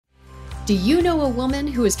Do you know a woman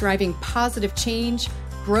who is driving positive change,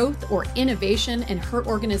 growth, or innovation in her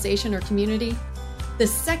organization or community? The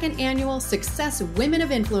second annual Success Women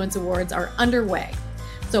of Influence Awards are underway.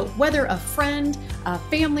 So whether a friend, a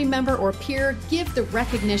family member, or peer, give the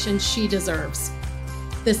recognition she deserves.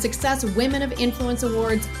 The Success Women of Influence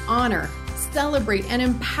Awards honor, celebrate, and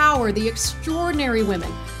empower the extraordinary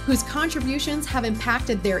women whose contributions have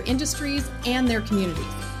impacted their industries and their communities,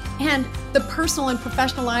 and the personal and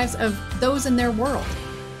professional lives of those in their world.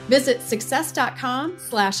 Visit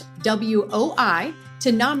success.com/WOI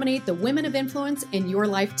to nominate the women of influence in your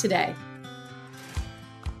life today.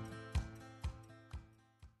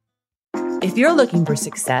 If you're looking for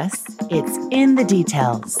success, it's in the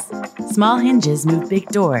details. Small hinges move big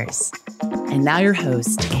doors. And now your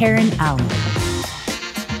host, Karen Allen.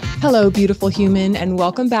 Hello, beautiful human, and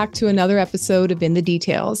welcome back to another episode of In the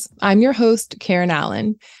Details. I'm your host, Karen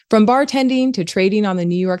Allen. From bartending to trading on the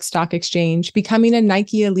New York Stock Exchange, becoming a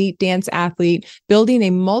Nike elite dance athlete, building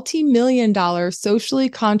a multi-million-dollar socially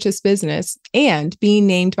conscious business, and being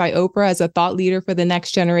named by Oprah as a thought leader for the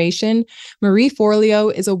next generation, Marie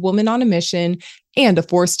Forleo is a woman on a mission and a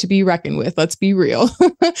force to be reckoned with. Let's be real.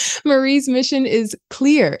 Marie's mission is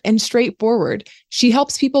clear and straightforward. She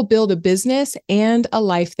helps people build a business and a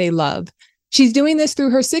life they love. She's doing this through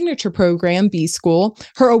her signature program, B School,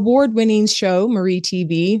 her award-winning show, Marie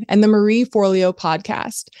TV, and the Marie Forleo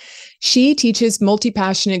podcast. She teaches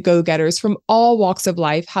multi-passionate go-getters from all walks of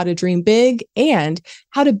life how to dream big and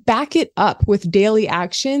how to back it up with daily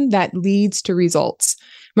action that leads to results.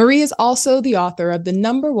 Marie is also the author of the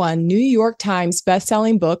 #1 New York Times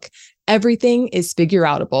bestselling book, Everything is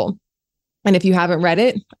Figureoutable. And if you haven't read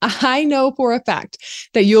it, I know for a fact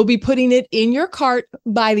that you'll be putting it in your cart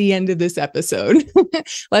by the end of this episode.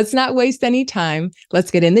 Let's not waste any time.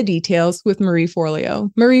 Let's get in the details with Marie Forleo.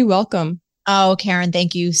 Marie, welcome. Oh, Karen,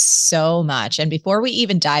 thank you so much. And before we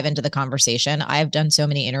even dive into the conversation, I've done so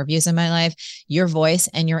many interviews in my life. Your voice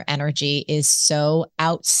and your energy is so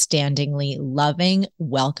outstandingly loving,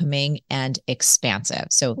 welcoming, and expansive.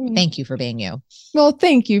 So thank you for being you. Well,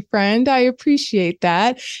 thank you, friend. I appreciate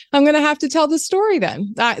that. I'm going to have to tell the story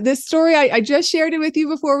then. This story, I just shared it with you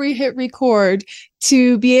before we hit record.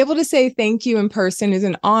 To be able to say thank you in person is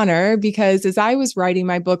an honor because as I was writing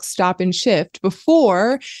my book, Stop and Shift,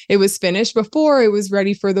 before it was finished, before it was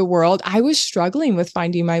ready for the world, I was struggling with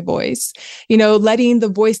finding my voice, letting the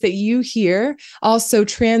voice that you hear also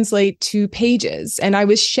translate to pages. And I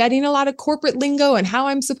was shedding a lot of corporate lingo and how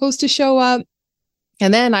I'm supposed to show up.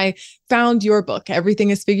 And then I found your book,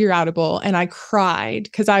 Everything is Figureoutable, and I cried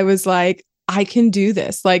because I was like, I can do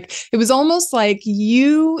this. Like, it was almost like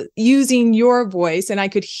you using your voice, and I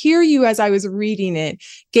could hear you as I was reading it,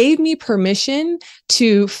 gave me permission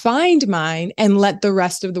to find mine and let the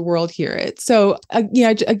rest of the world hear it. So, I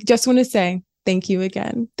just want to say thank you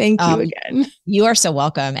again. Thank you again. You are so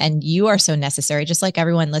welcome. And you are so necessary. Just like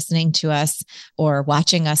everyone listening to us or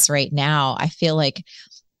watching us right now, I feel like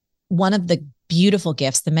one of the beautiful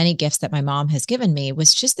gifts, the many gifts that my mom has given me,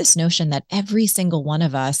 was just this notion that every single one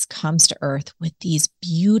of us comes to earth with these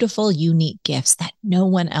beautiful, unique gifts that no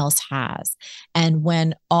one else has. And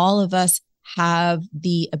when all of us have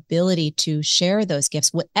the ability to share those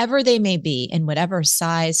gifts, whatever they may be, in whatever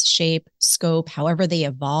size, shape, scope, however they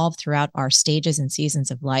evolve throughout our stages and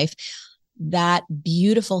seasons of life, that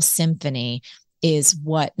beautiful symphony is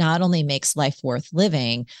what not only makes life worth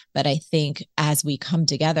living, but I think as we come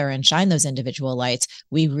together and shine those individual lights,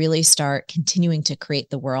 we really start continuing to create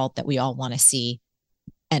the world that we all want to see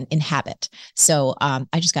and inhabit. So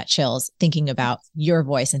I just got chills thinking about your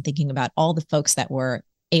voice and thinking about all the folks that we're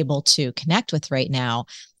able to connect with right now.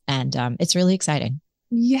 And it's really exciting.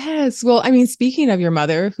 Yes. Well, speaking of your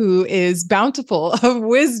mother, who is bountiful of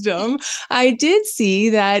wisdom, I did see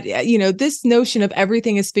that, this notion of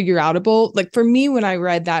everything is figureoutable. Like for me, when I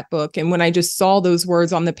read that book and when I just saw those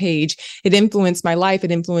words on the page, it influenced my life.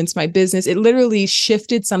 It influenced my business. It literally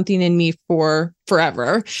shifted something in me for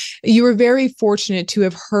forever. You were very fortunate to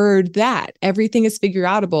have heard that everything is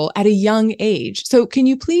figureoutable at a young age. So can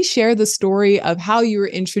you please share the story of how you were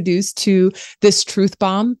introduced to this truth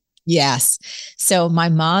bomb? Yes. So my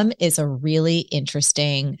mom is a really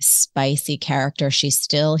interesting, spicy character. She's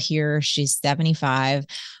still here. She's 75.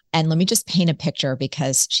 And let me just paint a picture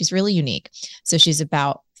because she's really unique. So she's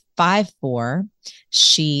about 5'4".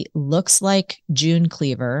 She looks like June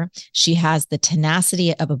Cleaver. She has the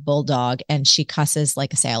tenacity of a bulldog and she cusses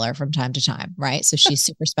like a sailor from time to time, right? So she's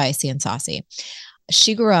super spicy and saucy.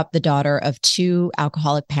 she grew up the daughter of two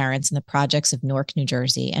alcoholic parents in the projects of Newark, New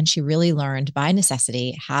Jersey. And she really learned by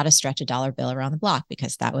necessity how to stretch a dollar bill around the block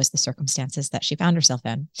because that was the circumstances that she found herself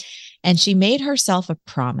in. And she made herself a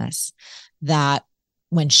promise that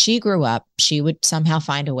when she grew up, she would somehow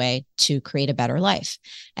find a way to create a better life.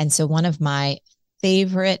 And so one of my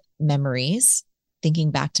favorite memories,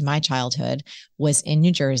 thinking back to my childhood, was in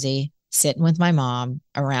New Jersey, sitting with my mom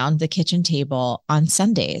around the kitchen table on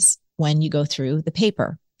Sundays when you go through the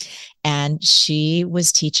paper. And she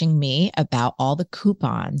was teaching me about all the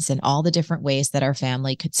coupons and all the different ways that our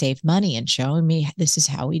family could save money and showing me this is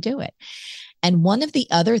how we do it. And one of the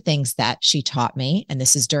other things that she taught me, and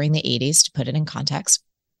this is during the 80s to put it in context,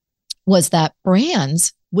 was that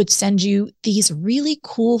brands would send you these really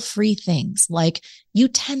cool free things like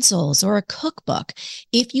utensils or a cookbook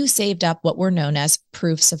if you saved up what were known as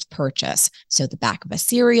proofs of purchase. So the back of a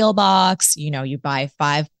cereal box, you buy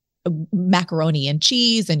 5 macaroni and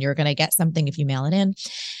cheese and you're going to get something if you mail it in.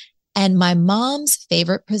 And my mom's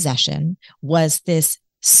favorite possession was this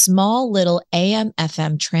small little AM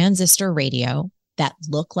FM transistor radio that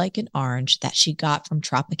looked like an orange that she got from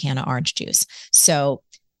Tropicana orange juice. So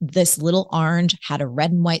this little orange had a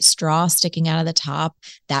red and white straw sticking out of the top.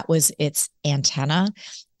 That was its antenna.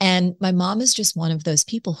 And my mom is just one of those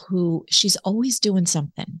people who she's always doing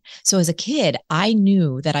something. So as a kid, I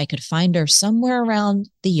knew that I could find her somewhere around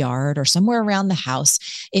the yard or somewhere around the house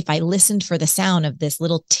if I listened for the sound of this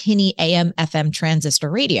little tinny AM FM transistor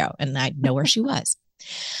radio, and I'd know where she was.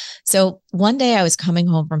 So one day I was coming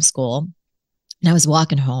home from school and I was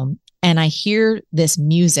walking home and I hear this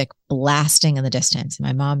music blasting in the distance.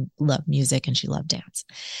 My mom loved music and she loved dance.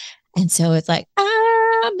 And so it's like,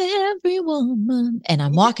 I'm every woman. And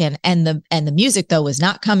I'm walking and the music though was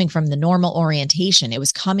not coming from the normal orientation. It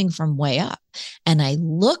was coming from way up. And I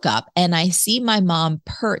look up and I see my mom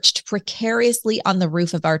perched precariously on the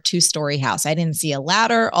roof of our 2-story house. I didn't see a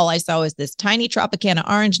ladder. All I saw was this tiny Tropicana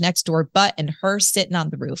orange next to her butt and her sitting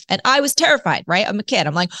on the roof. And I was terrified, right? I'm a kid.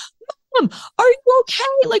 I'm like, Mom, are you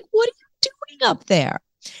okay? Like, what are you doing up there?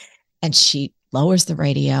 And she lowers the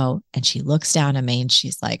radio and she looks down at me and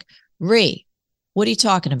she's like, Ree, what are you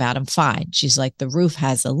talking about? I'm fine. She's like, the roof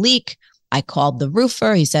has a leak. I called the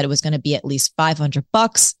roofer. He said it was going to be at least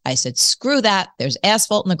 $500. I said, screw that. There's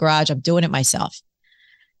asphalt in the garage. I'm doing it myself.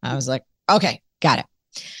 I was like, okay, got it.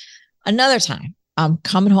 Another time, I'm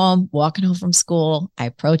coming home, walking home from school. I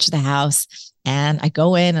approach the house and I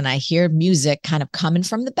go in and I hear music kind of coming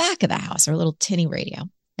from the back of the house, or a little tinny radio.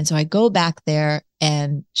 And so I go back there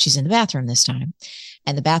and she's in the bathroom this time.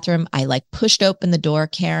 And the bathroom, I like pushed open the door,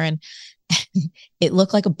 Karen. It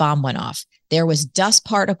looked like a bomb went off. There was dust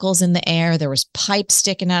particles in the air. There was pipes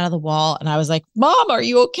sticking out of the wall. And I was like, Mom, are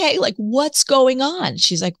you okay? Like, what's going on?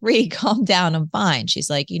 She's like, Ree, calm down. I'm fine. She's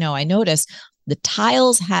like, I noticed the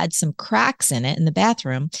tiles had some cracks in it in the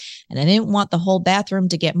bathroom and I didn't want the whole bathroom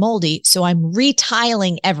to get moldy. So I'm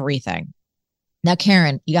retiling everything. Now,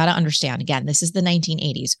 Karen, you got to understand, again, this is the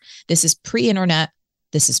 1980s. This is pre-internet.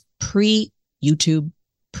 This is pre-YouTube.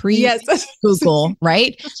 Pre-Google,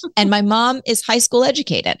 right? And my mom is high school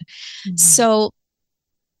educated. Mm-hmm. So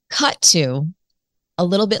cut to a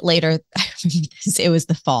little bit later, it was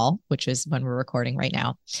the fall, which is when we're recording right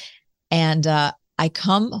now. And I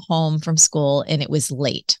come home from school and it was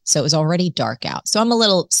late. So it was already dark out. So I'm a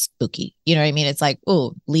little spooky. You know what I mean? It's like,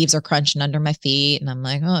 oh, leaves are crunching under my feet. And I'm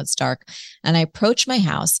like, oh, it's dark. And I approach my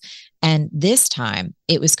house. And this time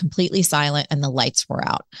it was completely silent and the lights were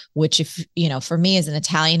out, which if, for me as an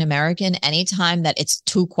Italian American, anytime that it's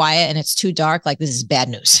too quiet and it's too dark, like this is bad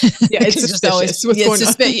news. Yeah, it's suspicious.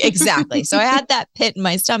 What's going on? Exactly. So I had that pit in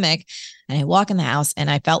my stomach and I walk in the house and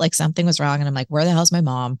I felt like something was wrong. And I'm like, where the hell's my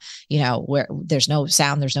mom? Where there's no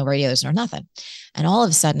sound, there's no radio, there's no nothing. And all of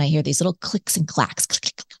a sudden I hear these little clicks and clacks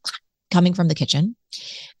coming from the kitchen.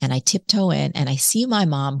 And I tiptoe in and I see my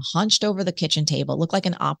mom hunched over the kitchen table. It looked like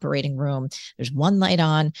an operating room. There's one light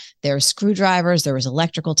on, there's screwdrivers, there was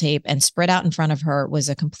electrical tape, and spread out in front of her was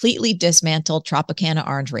a completely dismantled Tropicana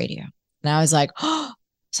orange radio. And I was like,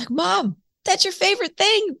 it's like, Mom, that's your favorite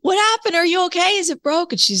thing. What happened? Are you okay? Is it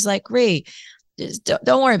broke? And she's like, Ree,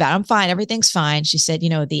 don't worry about it. I'm fine. Everything's fine. She said,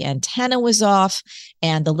 the antenna was off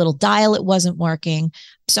and the little dial, it wasn't working.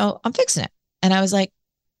 So I'm fixing it. And I was like,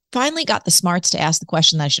 finally got the smarts to ask the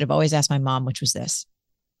question that I should have always asked my mom, which was this.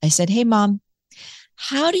 I said, hey, Mom,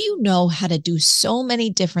 how do you know how to do so many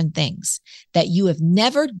different things that you have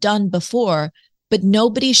never done before, but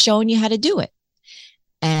nobody's shown you how to do it?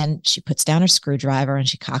 And she puts down her screwdriver and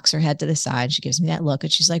she cocks her head to the side. She gives me that look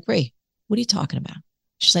and she's like, Ree, what are you talking about?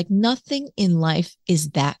 She's like, nothing in life is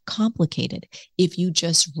that complicated. If you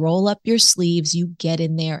just roll up your sleeves, you get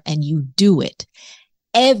in there and you do it.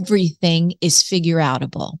 everything is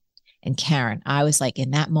figureoutable. And Karen, I was like,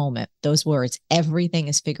 in that moment, those words, everything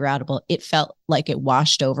is figureoutable. It felt like it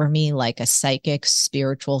washed over me like a psychic,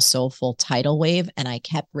 spiritual, soulful tidal wave. And I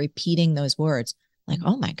kept repeating those words like,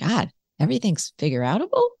 oh my God, everything's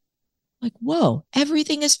figureoutable. Like, whoa,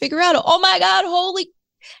 everything is figureoutable. Oh my God,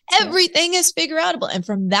 everything is figureoutable. And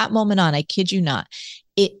from that moment on, I kid you not,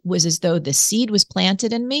 it was as though the seed was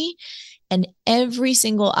planted in me, and every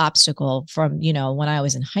single obstacle from, when I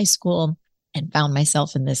was in high school and found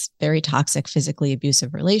myself in this very toxic, physically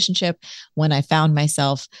abusive relationship, when I found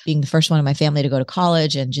myself being the first one in my family to go to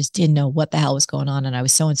college and just didn't know what the hell was going on. And I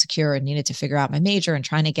was so insecure and needed to figure out my major and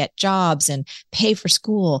trying to get jobs and pay for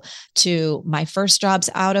school, to my first jobs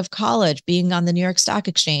out of college, being on the New York Stock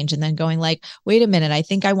Exchange and then going like, wait a minute, I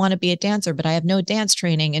think I want to be a dancer, but I have no dance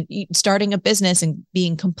training, and starting a business and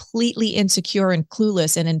being completely insecure and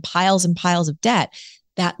clueless and in piles and piles of debt.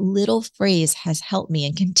 That little phrase has helped me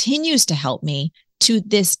and continues to help me to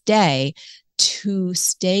this day to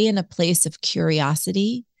stay in a place of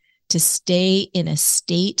curiosity, to stay in a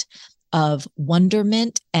state of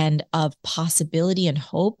wonderment and of possibility and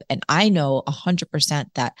hope. And I know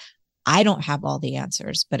 100% that I don't have all the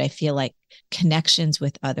answers, but I feel like connections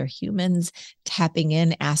with other humans, tapping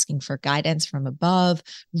in, asking for guidance from above,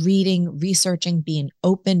 reading, researching, being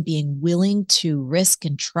open, being willing to risk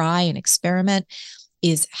and try and experiment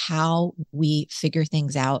is how we figure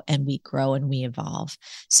things out and we grow and we evolve.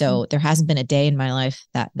 So there hasn't been a day in my life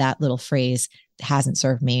that little phrase hasn't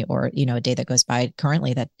served me, or, a day that goes by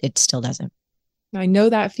currently that it still doesn't. I know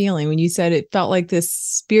that feeling when you said it felt like this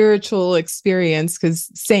spiritual experience, because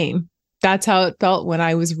same. That's how it felt when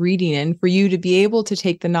I was reading. And for you to be able to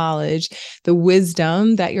take the knowledge, the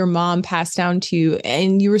wisdom that your mom passed down to you,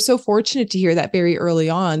 and you were so fortunate to hear that very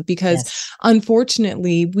early on, because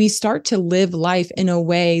unfortunately, we start to live life in a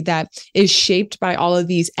way that is shaped by all of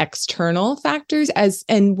these external factors.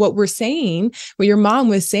 And what we're saying, what your mom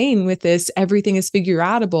was saying with this, everything is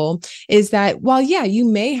figureoutable, is that while, you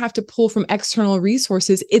may have to pull from external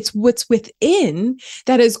resources, it's what's within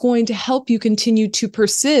that is going to help you continue to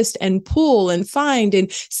persist and pull and find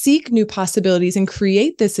and seek new possibilities and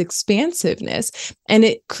create this expansiveness. And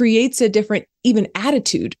it creates a different even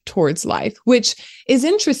attitude towards life, which is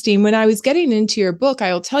interesting. When I was getting into your book,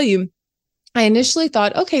 I'll tell you, I initially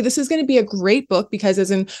thought, okay, this is going to be a great book because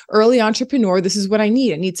as an early entrepreneur, this is what I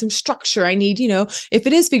need. I need some structure. I need, if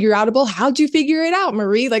it is figureoutable, how'd you figure it out,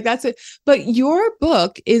 Marie? Like that's it. But your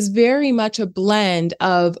book is very much a blend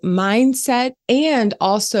of mindset and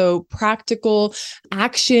also practical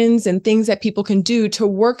actions and things that people can do to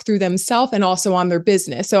work through themselves and also on their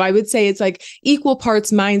business. So I would say it's like equal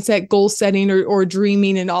parts mindset, goal setting, or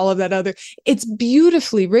dreaming and all of that other. It's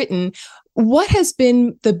beautifully written. What has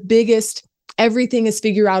been the biggest everything is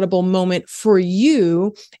figureoutable moment for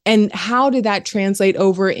you? And how did that translate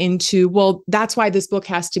over into, well, that's why this book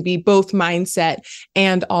has to be both mindset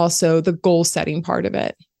and also the goal setting part of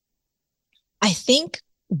it? I think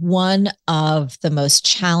one of the most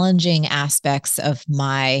challenging aspects of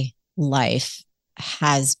my life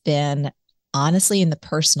has been honestly in the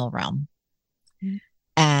personal realm.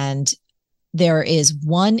 And there is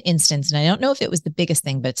one instance, and I don't know if it was the biggest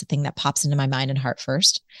thing, but it's a thing that pops into my mind and heart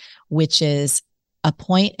first, which is a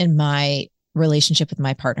point in my relationship with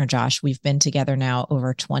my partner, Josh. We've been together now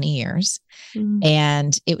over 20 years.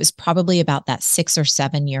 And it was probably about that 6 or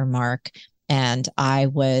 7 year mark. And I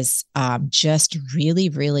was just really,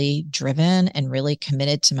 really driven and really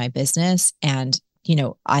committed to my business. And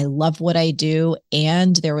I love what I do.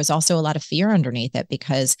 And there was also a lot of fear underneath it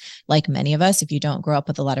because, like many of us, if you don't grow up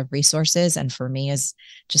with a lot of resources, and for me as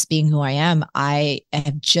just being who I am, I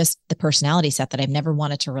have just the personality set that I've never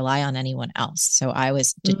wanted to rely on anyone else. So I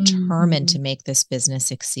was determined to make this business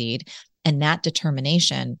succeed. And that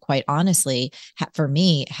determination, quite honestly, for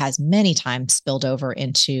me, has many times spilled over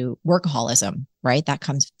into workaholism, right? That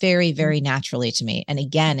comes very, very naturally to me. And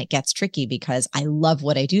again, it gets tricky because I love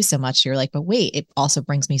what I do so much. You're like, but wait, it also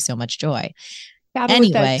brings me so much joy. Battle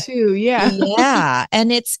with that too. Yeah. Yeah.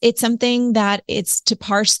 And it's something that it's to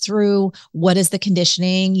parse through what is the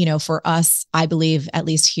conditioning, for us, I believe, at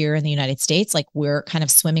least here in the United States, like we're kind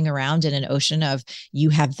of swimming around in an ocean of you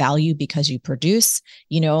have value because you produce,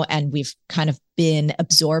 and we've kind of been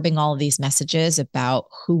absorbing all of these messages about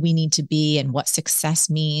who we need to be and what success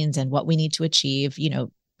means and what we need to achieve,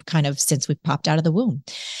 kind of since we popped out of the womb.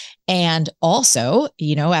 And also,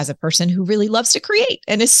 as a person who really loves to create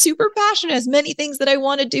and is super passionate, has many things that I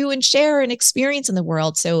want to do and share and experience in the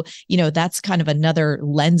world. So, that's kind of another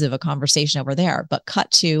lens of a conversation over there. But cut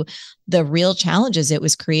to the real challenges it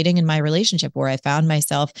was creating in my relationship, where I found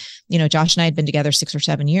myself, Josh and I had been together 6 or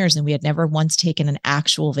 7 years, and we had never once taken an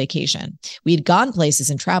actual vacation. We had gone places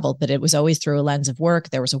and traveled, but it was always through a lens of work.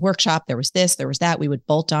 There was a workshop, there was this, there was that. We would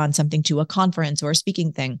bolt on something to a conference or a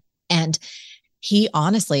speaking thing. And he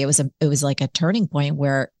honestly, it was like a turning point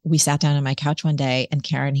where we sat down on my couch one day, and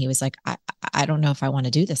Karen, he was like, I don't know if I want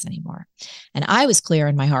to do this anymore. And I was clear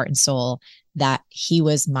in my heart and soul that he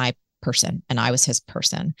was my person and I was his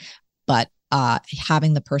person. But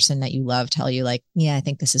having the person that you love tell you like, yeah, I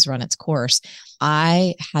think this has run its course.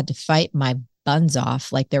 I had to fight my buns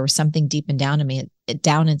off. Like there was something deep and down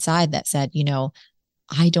inside that said,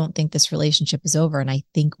 I don't think this relationship is over, and I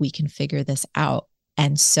think we can figure this out.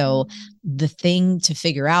 And so the thing to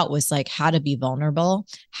figure out was like how to be vulnerable,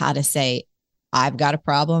 how to say, I've got a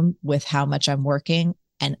problem with how much I'm working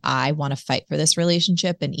and I want to fight for this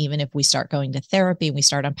relationship. And even if we start going to therapy and we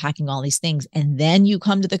start unpacking all these things, and then you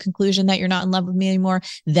come to the conclusion that you're not in love with me anymore,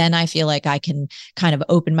 then I feel like I can kind of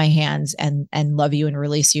open my hands and love you and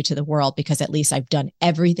release you to the world, because at least I've done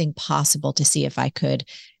everything possible to see if I could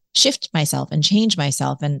shift myself and change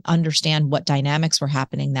myself and understand what dynamics were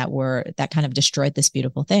happening that kind of destroyed this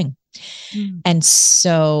beautiful thing. And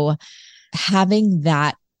so having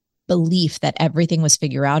that belief that everything was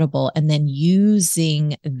figureoutable, and then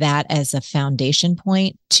using that as a foundation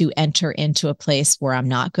point to enter into a place where I'm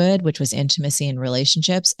not good, which was intimacy and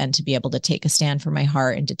relationships, and to be able to take a stand for my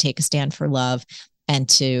heart and to take a stand for love, and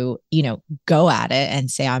to, go at it and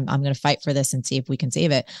say, I'm going to fight for this and see if we can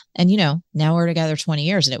save it. And, now we're together 20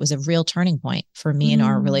 years, and it was a real turning point for me in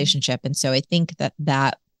our relationship. And so I think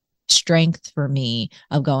that strength for me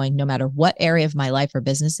of going, no matter what area of my life or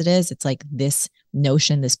business it is, it's like this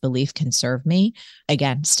notion, this belief can serve me.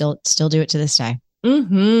 Again, still do it to this day.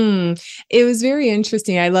 It was very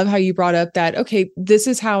interesting. I love how you brought up that, okay, this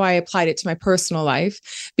is how I applied it to my personal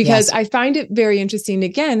life, because I find it very interesting,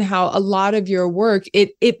 again, how a lot of your work,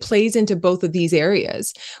 it plays into both of these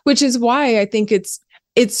areas, which is why I think it's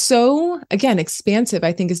so, again, expansive,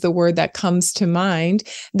 I think is the word that comes to mind,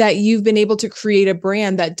 that you've been able to create a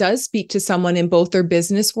brand that does speak to someone in both their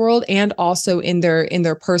business world and also in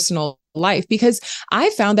their personal life. Because I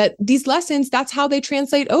found that these lessons, that's how they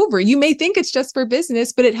translate over. You may think it's just for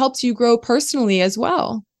business, but it helps you grow personally as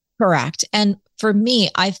well. Correct. And for me,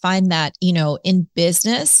 I find that, in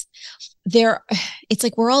business, it's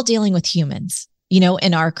like we're all dealing with humans,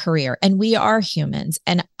 in our career, and we are humans.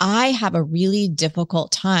 And I have a really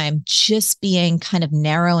difficult time just being kind of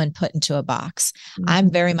narrow and put into a box. I'm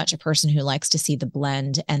very much a person who likes to see the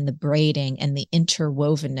blend and the braiding and the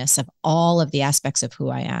interwovenness of all of the aspects of who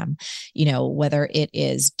I am, whether it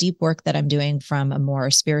is deep work that I'm doing from a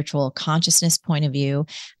more spiritual consciousness point of view.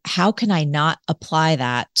 How can I not apply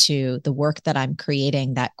that to the work that I'm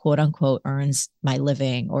creating that quote unquote earns my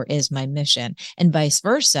living or is my mission, and vice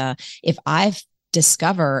versa? If I've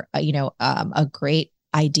discover, a great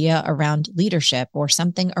idea around leadership or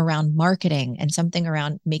something around marketing and something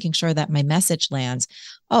around making sure that my message lands.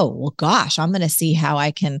 Oh, well, gosh, I'm going to see how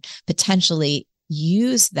I can potentially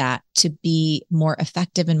use that to be more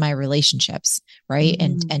effective in my relationships, right?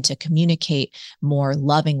 And to communicate more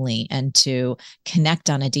lovingly and to connect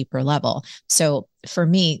on a deeper level. So for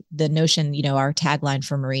me, the notion, our tagline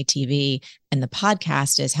for Marie TV and the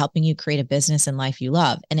podcast is helping you create a business and life you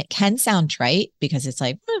love. And it can sound trite because it's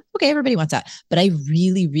like, okay, everybody wants that. But I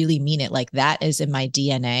really, really mean it. Like that is in my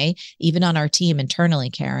DNA, even on our team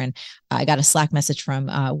internally, Karen. I got a Slack message from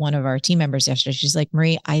one of our team members yesterday. She's like,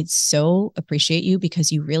 Marie, I so appreciate you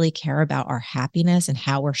because you really care about our happiness and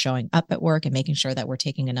how we're showing up at work and making sure that we're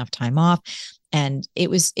taking enough time off. And it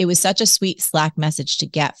was such a sweet Slack message to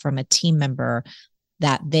get from a team member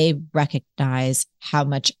that they recognize how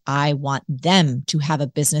much I want them to have a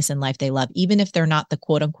business and life they love. Even if they're not the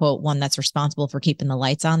quote unquote one that's responsible for keeping the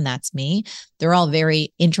lights on, that's me. They're all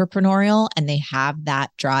very entrepreneurial and they have that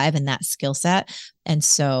drive and that skill set. And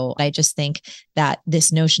so I just think that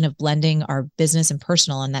this notion of blending our business and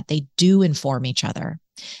personal, and that they do inform each other,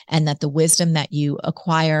 and that the wisdom that you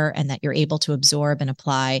acquire and that you're able to absorb and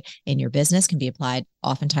apply in your business can be applied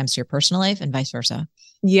oftentimes to your personal life and vice versa.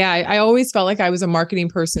 Yeah, I always felt like I was a marketing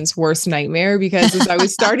person's worst nightmare, because as I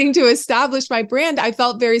was starting to establish my brand, I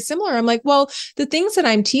felt very similar. I'm like, well, the things that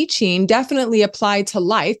I'm teaching definitely apply to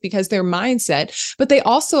life because they're mindset, but they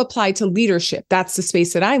also apply to leadership. That's the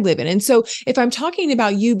space that I live in. And so if I'm talking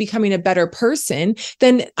about you becoming a better person,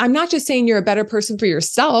 then I'm not just saying you're a better person for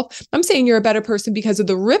yourself. I'm saying you're a better person because of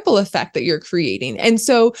the ripple effect that you're creating. And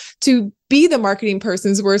so to be the marketing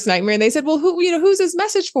person's worst nightmare. And they said, well, who's this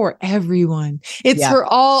message for? Everyone. It's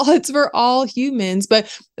for all humans.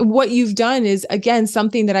 But what you've done is, again,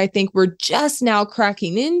 something that I think we're just now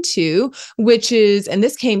cracking into, which is, and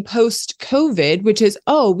this came post-COVID, which is,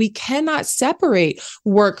 we cannot separate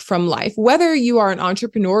work from life. Whether you are an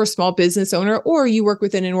entrepreneur or small business owner, or you work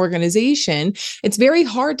within an organization, it's very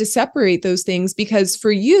hard to separate those things, because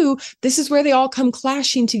for you, this is where they all come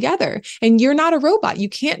clashing together. And you're not a robot. You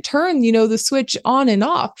can't turn, the switch on and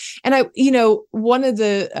off. And one of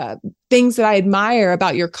the things that I admire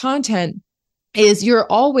about your content is you're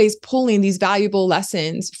always pulling these valuable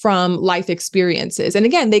lessons from life experiences. And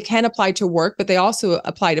again, they can apply to work, but they also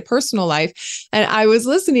apply to personal life. And I was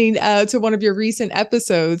listening to one of your recent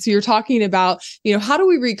episodes. You're talking about, how do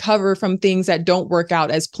we recover from things that don't work out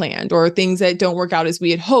as planned, or things that don't work out as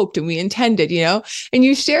we had hoped and we intended, and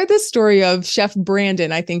you shared this story of Chef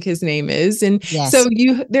Brandon, I think his name is. And so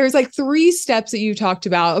there's like 3 steps that you talked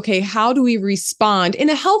about. Okay, how do we respond in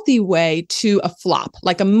a healthy way to a flop,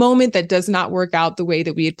 like a moment that does not work out the way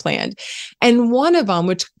that we had planned? And one of them,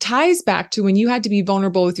 which ties back to when you had to be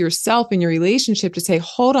vulnerable with yourself in your relationship to say,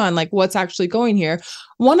 hold on, like what's actually going here?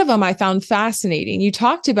 One of them I found fascinating. You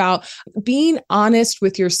talked about being honest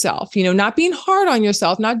with yourself, not being hard on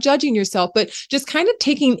yourself, not judging yourself, but just kind of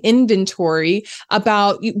taking inventory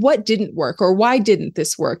about what didn't work or why didn't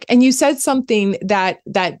this work. And you said something that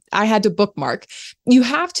I had to bookmark. You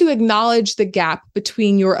have to acknowledge the gap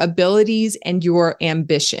between your abilities and your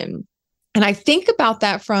ambition. And I think about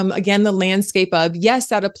that from, again, the landscape of, yes,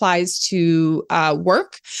 that applies to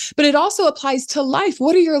work, but it also applies to life.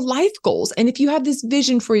 What are your life goals? And if you have this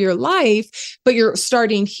vision for your life, but you're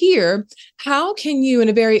starting here, how can you, in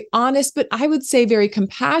a very honest, but I would say very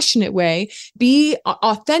compassionate way, be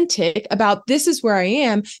authentic about, this is where I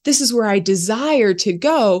am, this is where I desire to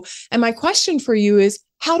go? And my question for you is,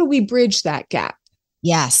 how do we bridge that gap?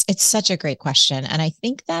 Yes, it's such a great question. And I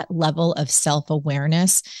think that level of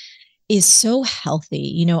self-awareness is so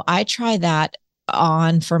healthy. I try that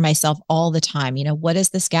on for myself all the time. What is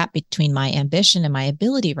this gap between my ambition and my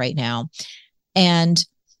ability right now? And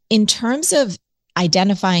in terms of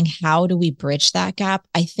identifying how do we bridge that gap,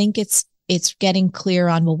 I think it's getting clear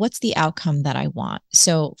on, well, what's the outcome that I want?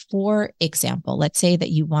 So for example, let's say that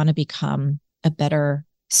you want to become a better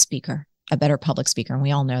speaker, a better public speaker. And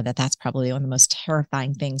we all know that that's probably one of the most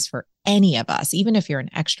terrifying things for any of us, even if you're an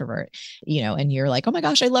extrovert, and you're like, oh my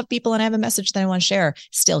gosh, I love people and I have a message that I want to share.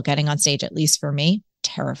 Still, getting on stage, at least for me,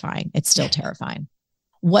 terrifying. It's still terrifying.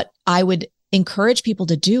 What I would encourage people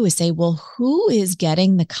to do is say, well, who is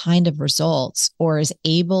getting the kind of results or is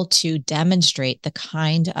able to demonstrate the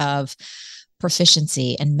kind of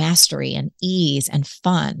proficiency and mastery and ease and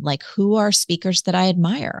fun? Like, who are speakers that I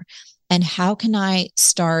admire? And how can I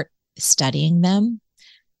start studying them,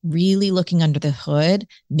 really looking under the hood,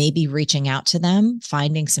 maybe reaching out to them,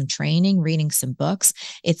 finding some training, reading some books?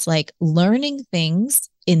 It's like learning things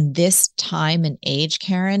in this time and age,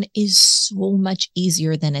 Karen, is so much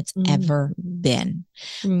easier than it's ever been.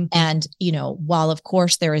 And, while of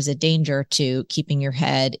course there is a danger to keeping your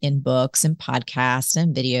head in books and podcasts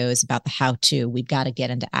and videos about the how-to, we've got to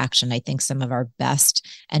get into action. I think some of our best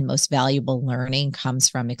and most valuable learning comes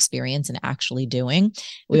from experience and actually doing.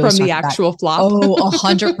 From the actual flop.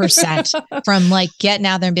 100%. From like getting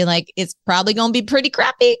out there and being like, it's probably going to be pretty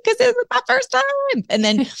crappy because it's my first time. And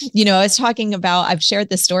then, I was talking about, I've shared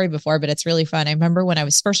this story before, but it's really fun. I remember when I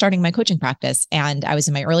was first starting my coaching practice and I was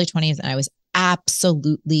in my early 20s and I was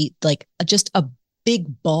absolutely like just a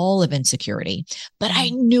big ball of insecurity, but I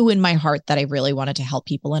knew in my heart that I really wanted to help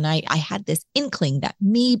people. And I had this inkling that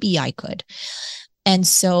maybe I could. And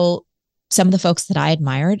so some of the folks that I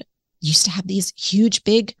admired used to have these huge,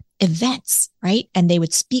 big events, right? And they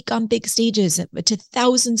would speak on big stages to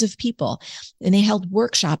thousands of people, and they held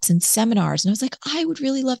workshops and seminars. And I was like, I would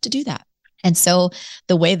really love to do that. And so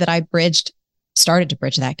the way that I started to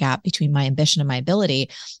bridge that gap between my ambition and my ability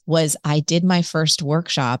was I did my first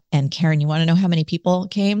workshop. And Karen, you want to know how many people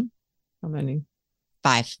came? How many?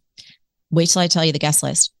 5. Wait till I tell you the guest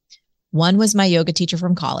list. One was my yoga teacher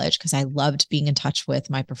from college, because I loved being in touch with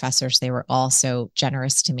my professors. They were all so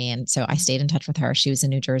generous to me. And so I stayed in touch with her. She was in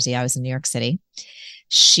New Jersey. I was in New York City.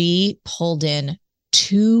 She pulled in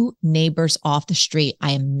 2 neighbors off the street,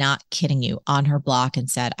 I am not kidding you, on her block and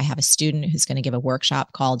said, I have a student who's going to give a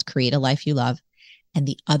workshop called Create a Life You Love. And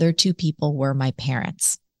the other 2 people were my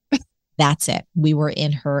parents. That's it. We were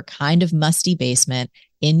in her kind of musty basement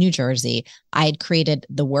in New Jersey. I had created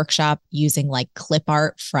the workshop using like clip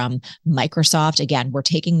art from Microsoft. Again, we're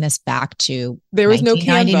taking this back to there was no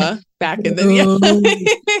Canva back in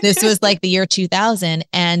the This was like the year 2000.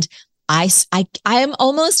 And I am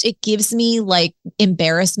almost, it gives me like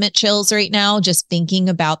embarrassment chills right now, just thinking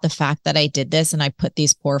about the fact that I did this and I put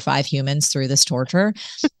these poor 5 humans through this torture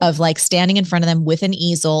of like standing in front of them with an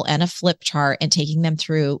easel and a flip chart and taking them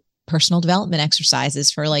through personal development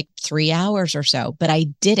exercises for like 3 hours or so, but I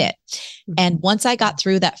did it. And once I got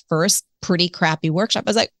through that first pretty crappy workshop, I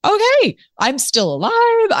was like, okay, I'm still alive.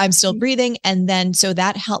 I'm still breathing. And then, so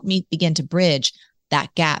that helped me begin to bridge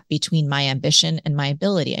that gap between my ambition and my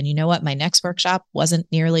ability. And you know what? My next workshop wasn't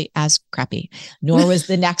nearly as crappy, nor was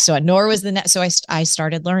the next one, nor was the next. So I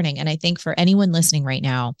started learning. And I think for anyone listening right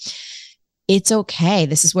now, it's okay.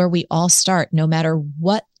 This is where we all start, no matter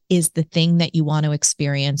what is the thing that you want to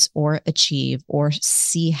experience or achieve or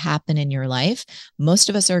see happen in your life. Most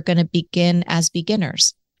of us are going to begin as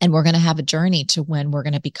beginners, and we're going to have a journey to when we're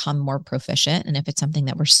going to become more proficient. And if it's something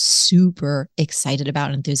that we're super excited about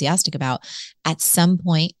and enthusiastic about, at some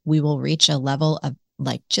point we will reach a level of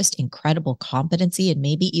like just incredible competency and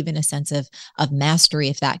maybe even a sense of mastery,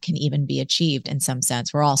 if that can even be achieved in some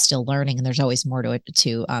sense. We're all still learning, and there's always more to it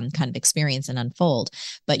to kind of experience and unfold.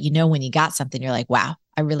 But you know, when you got something, you're like, wow,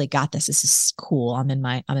 I really got this. This is cool. I'm in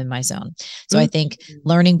my zone. So I think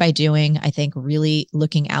learning by doing, I think really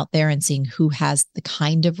looking out there and seeing who has the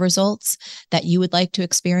kind of results that you would like to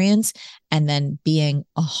experience, and then being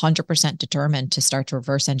 100% determined to start to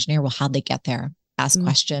reverse engineer. Well, how'd they get there? Ask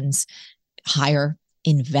questions, hire,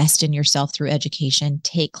 invest in yourself through education,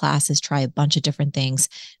 take classes, try a bunch of different things,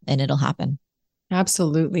 and it'll happen.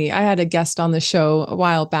 Absolutely. I had a guest on the show a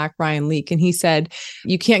while back, Ryan Leake, and he said,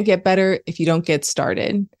 you can't get better if you don't get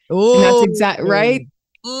started. Ooh. And that's exactly right.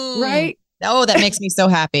 Right. Oh, that makes me so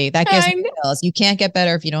happy. That gives me chills. You can't get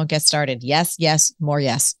better if you don't get started. Yes, yes, more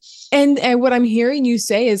yes. And what I'm hearing you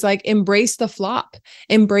say is like, embrace the flop,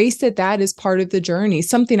 embrace that is part of the journey.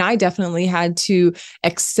 Something I definitely had to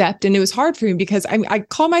accept. And it was hard for me because I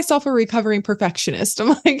call myself a recovering perfectionist.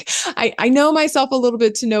 I'm like, I know myself a little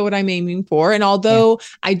bit to know what I'm aiming for. And although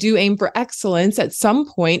I do aim for excellence, at some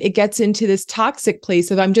point it gets into this toxic place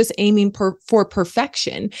of I'm just aiming for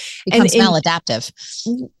perfection. It becomes maladaptive.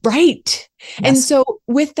 Right. Yes. And so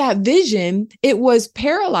with that vision, it was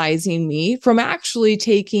paralyzing me from actually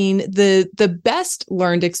taking the best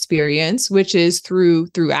learned experience, which is through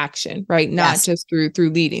action, right? Not just through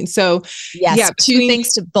leading. So yes, 2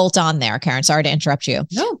 things to bolt on there, Karen. Sorry to interrupt you.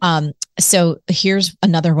 No. So here's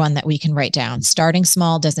another one that we can write down. Starting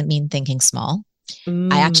small doesn't mean thinking small.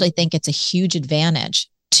 I actually think it's a huge advantage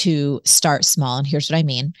to start small. And here's what I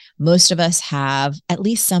mean. Most of us have at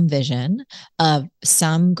least some vision of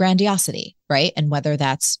some grandiosity, right? And whether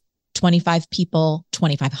that's 25 people,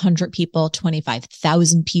 2,500 people,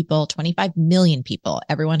 25,000 people, 25 million people,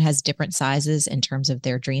 everyone has different sizes in terms of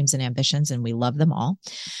their dreams and ambitions, and we love them all.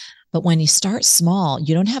 But when you start small,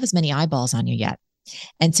 you don't have as many eyeballs on you yet.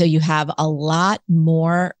 And so you have a lot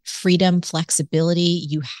more freedom, flexibility.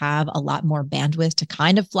 You have a lot more bandwidth to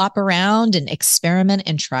kind of flop around and experiment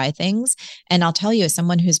and try things. And I'll tell you, as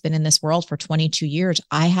someone who's been in this world for 22 years,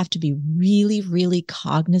 I have to be really, really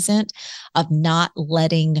cognizant of not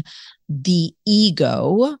letting the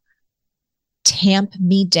ego tamp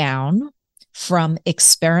me down from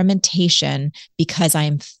experimentation because I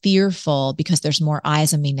am fearful because there's more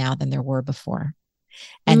eyes on me now than there were before.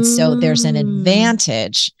 And so there's an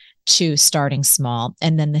advantage to starting small.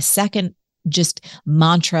 And then the second just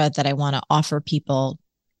mantra that I want to offer people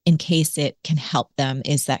in case it can help them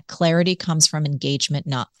is that clarity comes from engagement,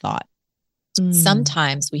 not thought.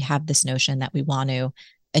 Sometimes we have this notion that we want to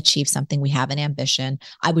achieve something. We have an ambition.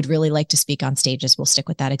 I would really like to speak on stages. We'll stick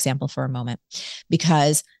with that example for a moment,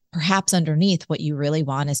 because perhaps underneath what you really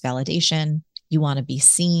want is validation. You want to be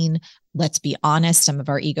seen. Let's be honest. Some of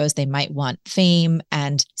our egos, they might want fame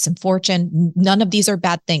and some fortune. None of these are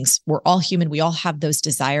bad things. We're all human. We all have those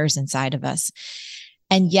desires inside of us.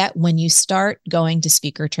 And yet when you start going to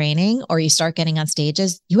speaker training or you start getting on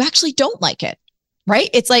stages, you actually don't like it, right?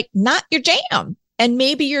 It's like not your jam. And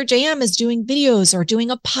maybe your jam is doing videos or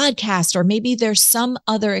doing a podcast, or maybe there's some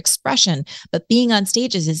other expression, but being on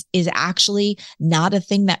stages is actually not a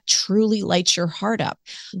thing that truly lights your heart up.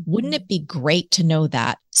 Wouldn't it be great to know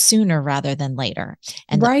that sooner rather than later?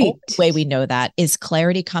 And the only way we know that is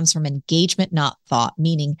clarity comes from engagement, not thought,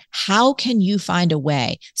 meaning how can you find a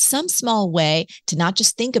way, some small way, to not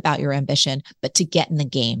just think about your ambition, but to get in the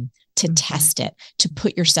game, to test it, to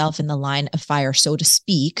put yourself in the line of fire, so to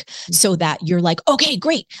speak, so that you're like, okay,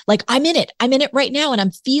 great. Like I'm in it right now. And I'm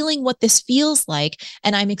feeling what this feels like.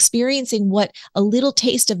 And I'm experiencing what a little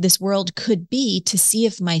taste of this world could be, to see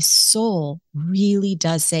if my soul really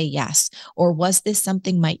does say yes. Or was this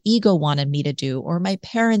something my ego wanted me to do, or my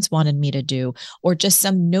parents wanted me to do, or just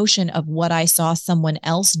some notion of what I saw someone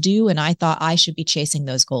else do and I thought I should be chasing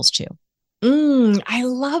those goals too. I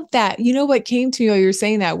love that. You know, what came to me while you were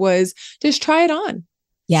saying that was just try it on.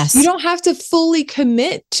 Yes. You don't have to fully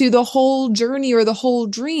commit to the whole journey or the whole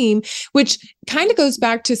dream, which kind of goes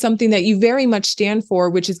back to something that you very much stand for,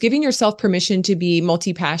 which is giving yourself permission to be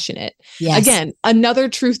multi-passionate. Yes. Again, another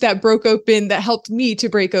truth that helped me to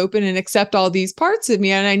break open and accept all these parts of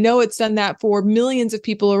me. And I know it's done that for millions of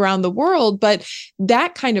people around the world, but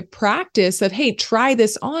that kind of practice of, hey, try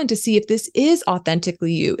this on to see if this is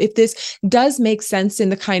authentically you, if this does make sense in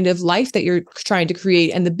the kind of life that you're trying to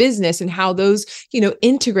create and the business and how those,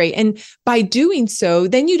 integrate. And by doing so,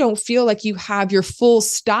 then you don't feel like you have your full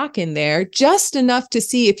stock in there, just enough to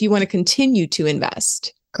see if you want to continue to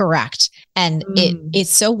invest. Correct. And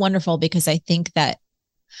it's so wonderful, because I think that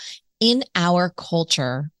in our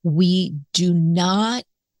culture, we do not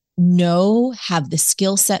have the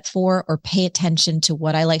skill set for, or pay attention to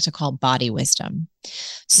what I like to call body wisdom.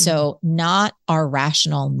 So not our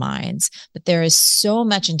rational minds, but there is so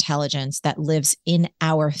much intelligence that lives in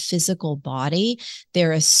our physical body.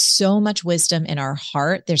 There is so much wisdom in our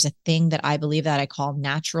heart. There's a thing that I believe that I call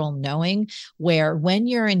natural knowing, where when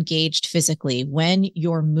you're engaged physically, when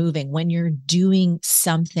you're moving, when you're doing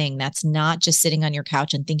something that's not just sitting on your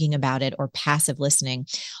couch and thinking about it or passive listening,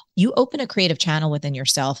 you open a creative channel within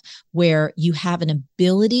yourself where you have an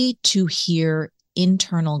ability to hear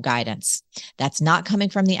internal guidance. That's not coming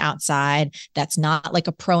from the outside. That's not like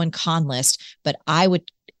a pro and con list, but I would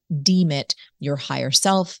deem it your higher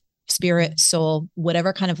self, spirit, soul,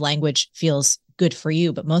 whatever kind of language feels good for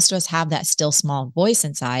you. But most of us have that still small voice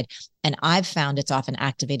inside. And I've found it's often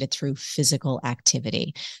activated through physical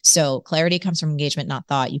activity. So clarity comes from engagement, not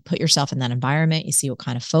thought. You put yourself in that environment. You see what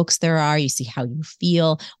kind of folks there are. You see how you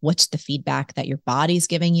feel. What's the feedback that your body's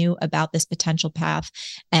giving you about this potential path?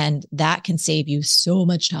 And that can save you so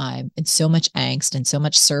much time and so much angst and so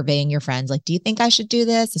much surveying your friends. Like, do you think I should do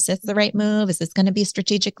this? Is this the right move? Is this going to be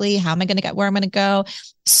strategically? How am I going to get where I'm going to go?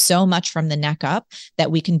 So much from the neck up that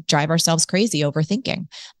we can drive ourselves crazy overthinking.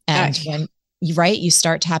 And when you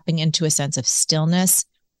start tapping into a sense of stillness,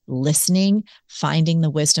 listening, finding the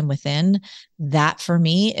wisdom within, that for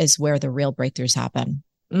me is where the real breakthroughs happen.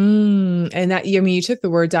 And that, you took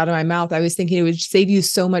the words out of my mouth. I was thinking it would save you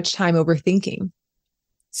so much time overthinking.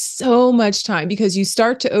 So much time, because you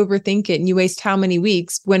start to overthink it and you waste how many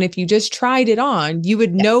weeks, when if you just tried it on, you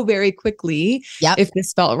would know very quickly if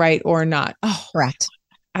this felt right or not. Oh, correct.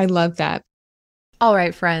 I love that. All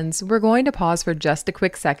right, friends, we're going to pause for just a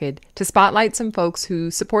quick second to spotlight some folks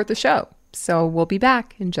who support the show. So we'll be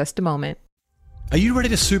back in just a moment. Are you ready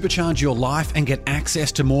to supercharge your life and get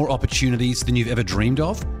access to more opportunities than you've ever dreamed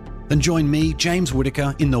of? Then join me, James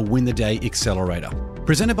Whitaker, in the Win the Day Accelerator.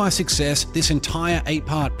 Presented by Success, this entire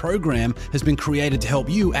 8-part program has been created to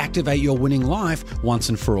help you activate your winning life once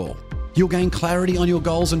and for all. You'll gain clarity on your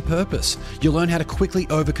goals and purpose. You'll learn how to quickly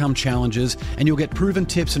overcome challenges, and you'll get proven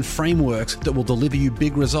tips and frameworks that will deliver you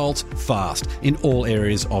big results fast in all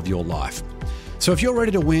areas of your life. So if you're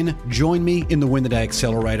ready to win, join me in the Win the Day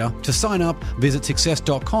Accelerator. To sign up, visit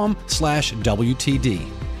success.com/WTD.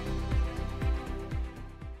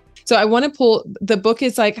 So I want to pull, the book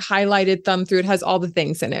is like highlighted, thumb through, it has all the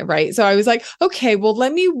things in it, right? So I was like, okay, well,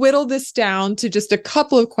 let me whittle this down to just a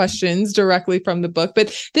couple of questions directly from the book.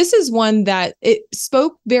 But this is one that it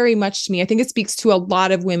spoke very much to me. I think it speaks to a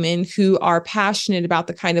lot of women who are passionate about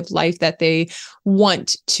the kind of life that they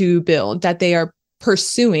want to build, that they are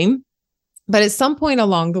pursuing. But at some point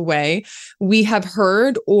along the way, we have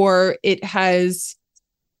heard, or a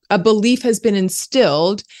belief has been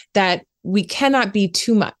instilled that we cannot be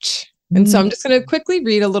too much, And so I'm just going to quickly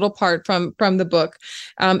read a little part from the book,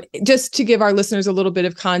 just to give our listeners a little bit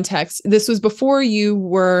of context. This was before you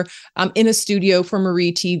were in a studio for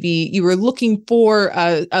Marie TV. You were looking for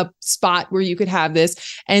a spot where you could have this.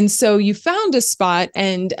 And so you found a spot,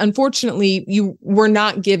 and unfortunately, you were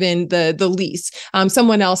not given the lease.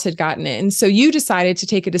 Someone else had gotten it. And so you decided to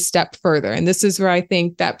take it a step further. And this is where I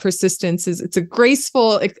think that persistence it's a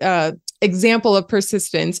graceful example of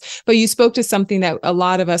persistence, but you spoke to something that a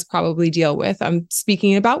lot of us probably deal with. I'm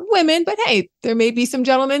speaking about women, but hey, there may be some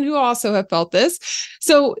gentlemen who also have felt this.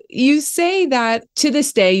 So you say that to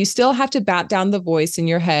this day, you still have to bat down the voice in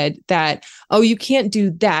your head that, oh, you can't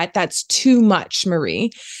do that. That's too much,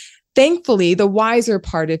 Marie. Thankfully, the wiser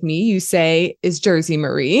part of me, you say, is Jersey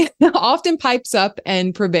Marie, often pipes up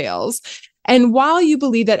and prevails. And while you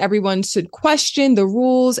believe that everyone should question the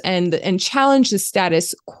rules and challenge the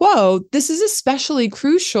status quo, this is especially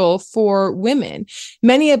crucial for women.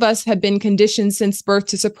 Many of us have been conditioned since birth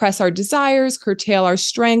to suppress our desires, curtail our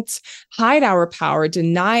strengths, hide our power,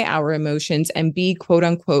 deny our emotions, and be quote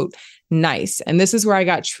unquote nice. And this is where I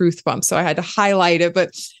got truth bump. So I had to highlight it. But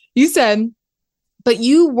you said, but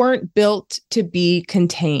you weren't built to be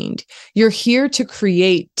contained. You're here to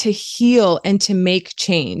create, to heal, and to make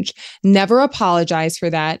change. Never apologize for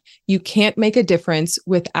that. You can't make a difference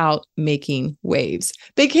without making waves.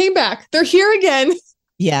 They came back. They're here again.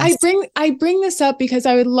 Yes. I bring this up because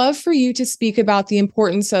I would love for you to speak about the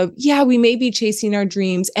importance of, we may be chasing our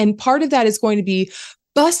dreams. And part of that is going to be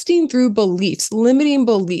busting through beliefs, limiting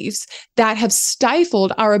beliefs that have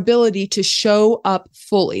stifled our ability to show up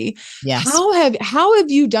fully. Yes. How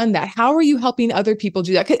have you done that? How are you helping other people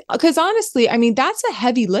do that? Because honestly, I mean, that's a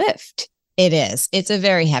heavy lift. It is. It's a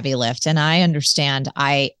very heavy lift. And I understand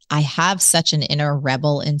I have such an inner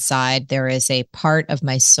rebel inside. There is a part of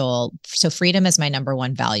my soul. So freedom is my number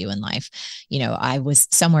one value in life. You know, I was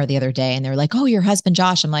somewhere the other day and they're like, oh, your husband,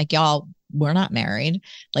 Josh. I'm like, y'all, we're not married.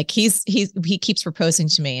 Like he keeps proposing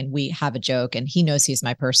to me and we have a joke and he knows he's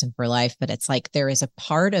my person for life. But it's like, there is a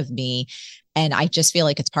part of me, and I just feel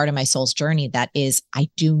like it's part of my soul's journey that is, I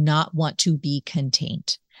do not want to be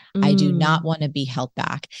contained. I do not want to be held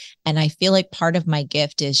back. And I feel like part of my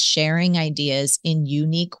gift is sharing ideas in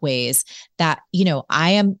unique ways that, you know, I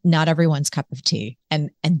am not everyone's cup of tea. And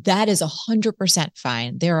that is 100%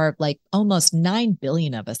 fine. There are like almost 9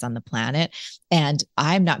 billion of us on the planet, and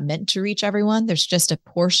I'm not meant to reach everyone. There's just a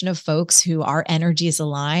portion of folks who our energies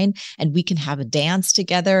align, and we can have a dance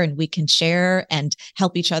together and we can share and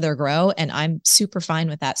help each other grow. And I'm super fine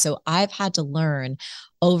with that. So I've had to learn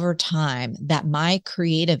over time that my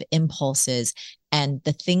creative impulses and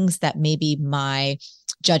the things that maybe my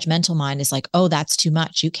judgmental mind is like, oh, that's too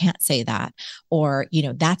much. You can't say that. Or, you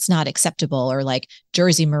know, that's not acceptable. Or like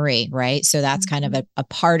Jersey Marie, right? So that's kind of a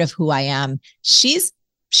part of who I am. She's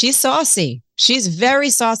saucy. She's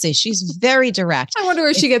very saucy. She's very direct. I wonder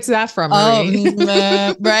where she gets that from,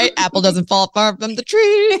 Marie. Right? Apple doesn't fall far from the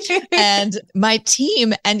tree. And my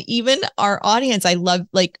team and even our audience, I love,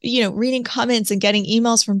 like, you know, reading comments and getting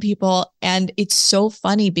emails from people. And it's so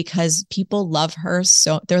funny because people love her.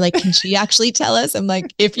 So they're like, can she actually tell us? I'm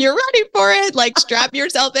like, if you're ready for it, like strap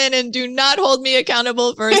yourself in and do not hold me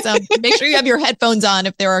accountable for some. Make sure you have your headphones on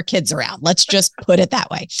if there are kids around. Let's just put it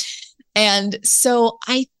that way. And so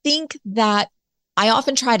I think that I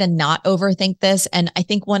often try to not overthink this. And I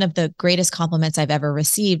think one of the greatest compliments I've ever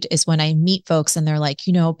received is when I meet folks and they're like,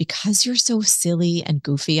 you know, because you're so silly and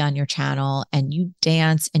goofy on your channel and you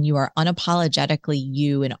dance and you are unapologetically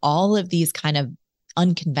you in all of these kind of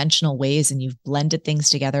unconventional ways and you've blended things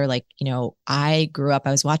together. Like, you know, I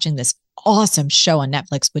was watching this awesome show on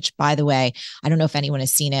Netflix, which, by the way, I don't know if anyone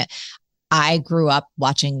has seen it. I grew up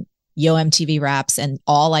watching Yo MTV Raps, and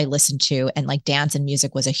all I listened to, and like dance and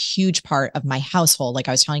music was a huge part of my household. Like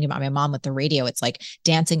I was telling you about my mom with the radio, it's like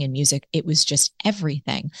dancing and music. It was just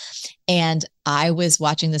everything. And I was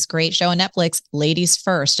watching this great show on Netflix, Ladies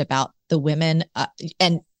First, about the women,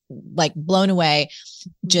 and like blown away,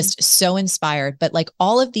 just so inspired. But like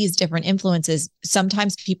all of these different influences,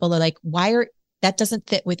 sometimes people are like, that doesn't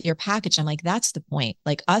fit with your package. I'm like, that's the point.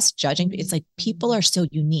 Like us judging, it's like people are so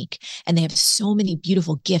unique and they have so many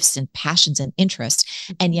beautiful gifts and passions and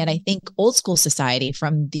interests. And yet I think old school society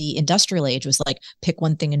from the industrial age was like, pick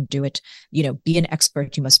one thing and do it, you know, be an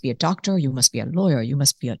expert. You must be a doctor. You must be a lawyer. You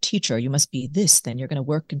must be a teacher. You must be this. Then you're going to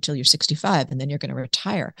work until you're 65 and then you're going to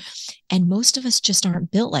retire. And most of us just aren't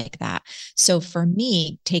built like that. So for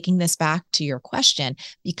me, taking this back to your question,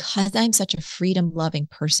 because I'm such a freedom loving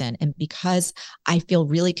person and because I feel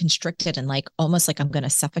really constricted and like almost like I'm going to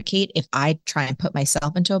suffocate if I try and put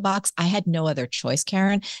myself into a box, I had no other choice,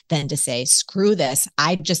 Karen, than to say, screw this.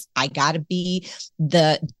 I got to be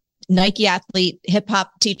the Nike athlete, hip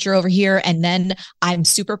hop teacher over here. And then I'm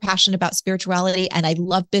super passionate about spirituality and I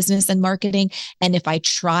love business and marketing. And if I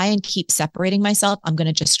try and keep separating myself, I'm going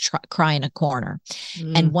to just cry in a corner.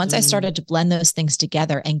 Mm-hmm. And once I started to blend those things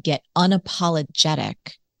together and get unapologetic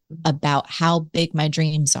about how big my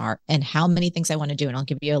dreams are and how many things I want to do. And I'll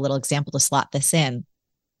give you a little example to slot this in,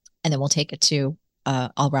 and then we'll take it to,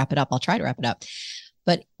 I'll wrap it up. I'll try to wrap it up.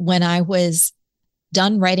 But when I was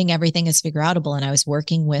done writing everything as Figureoutable and I was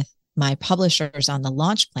working with my publishers on the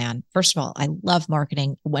launch plan. First of all, I love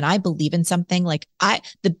marketing. When I believe in something, like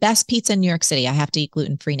the best pizza in New York City, I have to eat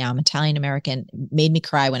gluten-free now. I'm Italian American. Made me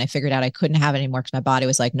cry when I figured out I couldn't have it anymore because my body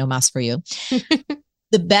was like, no mas for you.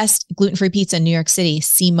 The best gluten-free pizza in New York City,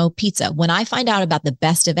 Simo Pizza. When I find out about the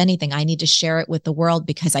best of anything, I need to share it with the world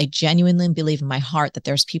because I genuinely believe in my heart that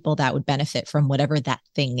there's people that would benefit from whatever that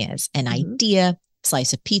thing is. An idea,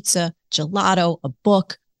 slice of pizza, gelato, a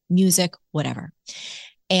book, music, whatever.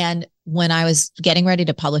 And when I was getting ready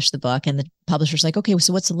to publish the book and the publisher's like, okay,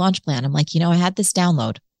 so what's the launch plan? I'm like, I had this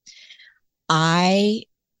download. I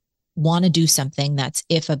want to do something that's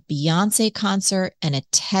if a Beyonce concert and a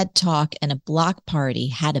TED Talk and a block party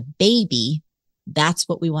had a baby, that's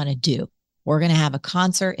what we want to do. We're going to have a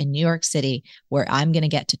concert in New York City where I'm going to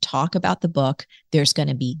get to talk about the book. There's going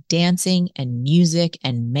to be dancing and music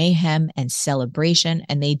and mayhem and celebration.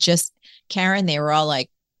 And Karen, they were all like,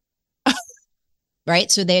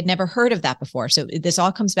 right? So they had never heard of that before. So this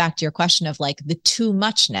all comes back to your question of like the too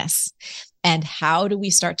muchness and how do we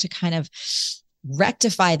start to kind of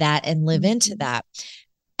rectify that and live into that.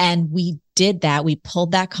 And we did that. We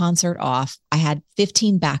pulled that concert off. I had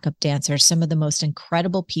 15 backup dancers, some of the most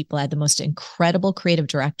incredible people. I had the most incredible creative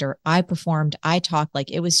director. I performed, I talked,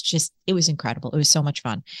 like it was incredible. It was so much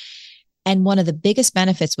fun. And one of the biggest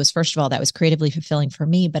benefits was, first of all, that was creatively fulfilling for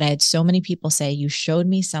me, but I had so many people say, you showed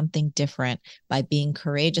me something different by being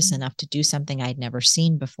courageous enough to do something I'd never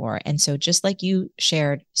seen before. And so just like you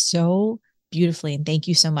shared so beautifully, and thank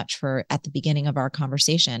you so much for at the beginning of our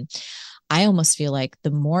conversation, I almost feel like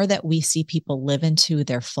the more that we see people live into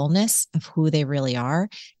their fullness of who they really are,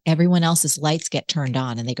 everyone else's lights get turned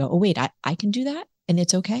on and they go, oh, wait, I can do that. And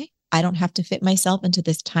it's okay. I don't have to fit myself into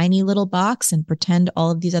this tiny little box and pretend all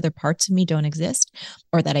of these other parts of me don't exist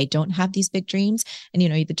or that I don't have these big dreams. And,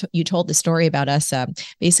 you told the story about us.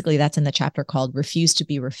 Basically, that's in the chapter called Refuse to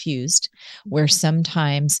be Refused, where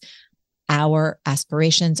sometimes our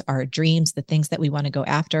aspirations, our dreams, the things that we want to go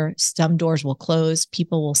after, some doors will close.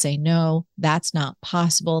 People will say, no, that's not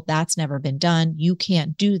possible. That's never been done. You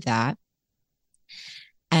can't do that.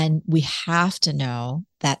 And we have to know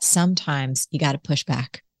that sometimes you got to push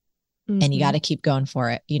back. And you got to keep going for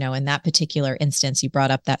it. In that particular instance, you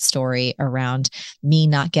brought up that story around me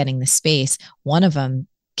not getting the space. One of them,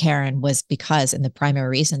 Karen, was because, and the primary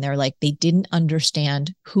reason, they're like, they didn't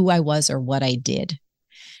understand who I was or what I did.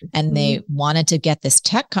 And they wanted to get this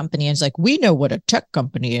tech company. And it's like, we know what a tech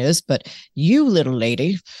company is, but you little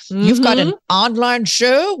lady, you've got an online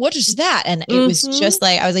show. What is that? And it was just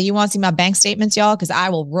like, I was like, you want to see my bank statements, y'all? Because I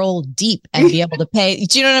will roll deep and be able to pay.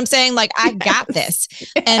 Do you know what I'm saying? Like, I got this.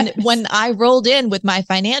 And when I rolled in with my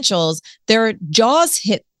financials, their jaws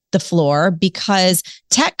hit the floor because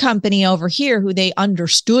tech company over here, who they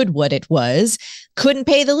understood what it was, couldn't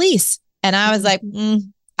pay the lease. And I was like,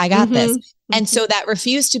 I got this. And so that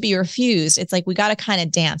refuse to be refused, it's like, we got to kind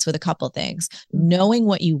of dance with a couple of things, knowing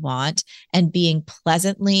what you want and being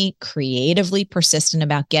pleasantly, creatively persistent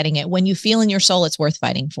about getting it when you feel in your soul it's worth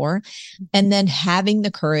fighting for. And then having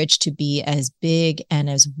the courage to be as big and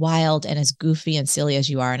as wild and as goofy and silly as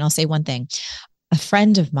you are. And I'll say one thing, a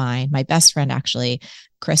friend of mine, my best friend, actually,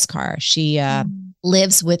 Chris Carr, she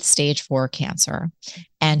lives with stage 4 cancer,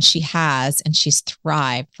 and she's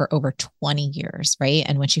thrived for over 20 years. Right.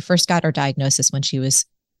 And when she first got her diagnosis, when she was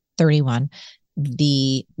 31,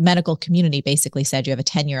 the medical community basically said, you have a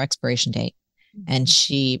 10-year expiration date. And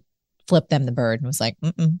she flipped them the bird and was like,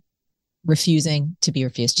 refusing to be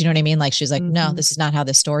refused. Do you know what I mean? Like, she's like, no, this is not how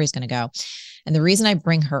this story is going to go. And the reason I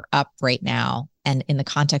bring her up right now, and in the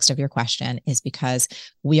context of your question, is because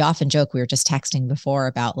we often joke, we were just texting before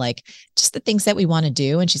about like just the things that we want to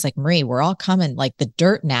do. And she's like, Marie, we're all coming, like the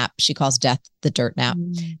dirt nap. She calls death the dirt nap.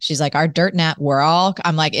 She's like, our dirt nap,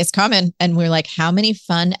 I'm like, it's coming. And we're like, how many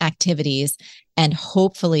fun activities and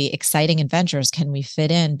hopefully exciting adventures can we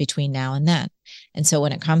fit in between now and then? And so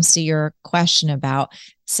when it comes to your question about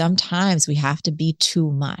sometimes we have to be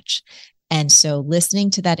too much. And so listening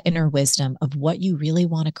to that inner wisdom of what you really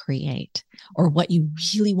want to create or what you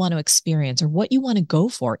really want to experience or what you want to go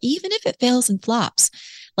for, even if it fails and flops,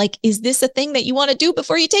 Like, is this a thing that you want to do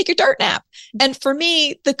before you take your dirt nap? And for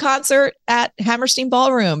me, the concert at Hammerstein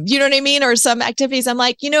Ballroom, you know what I mean? Or some activities, I'm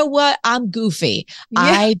like, you know what? I'm goofy. Yeah.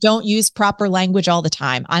 I don't use proper language all the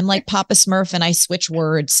time. I'm like Papa Smurf and I switch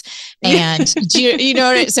words. And you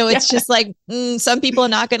know, so it's just like, some people are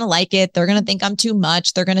not going to like it. They're going to think I'm too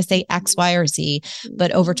much. They're going to say X, Y, or Z.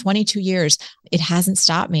 But over 22 years, it hasn't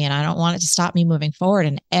stopped me, and I don't want it to stop me moving forward.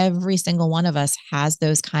 And every single one of us has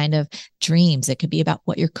those kind of dreams. It could be about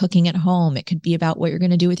what you're cooking at home. It could be about what you're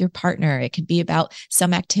going to do with your partner. It could be about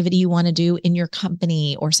some activity you want to do in your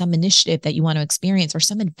company, or some initiative that you want to experience, or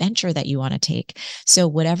some adventure that you want to take. So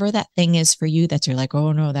whatever that thing is for you, that you're like,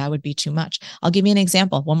 oh no, that would be too much. I'll give you an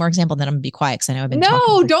example. One more example, then I'm gonna be quiet because I know I've been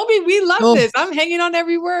talking. Don't be. We love this. I'm hanging on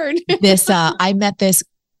every word. I met this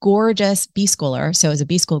gorgeous B schooler. So as a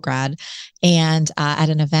B school grad, and at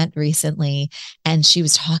an event recently, and she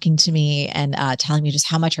was talking to me and telling me just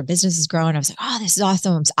how much her business is growing. I was like, oh, this is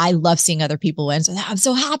awesome. I love seeing other people win. So I'm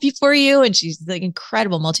so happy for you. And she's like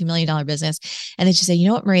incredible multi-million-dollar business. And then she said, you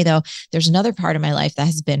know what, Marie, though, there's another part of my life that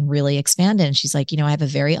has been really expanded. And she's like, I have a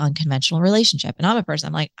very unconventional relationship. And I'm a person,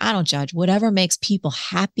 I'm like, I don't judge. Whatever makes people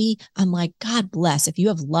happy, I'm like, God bless. If you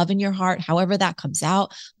have love in your heart, however that comes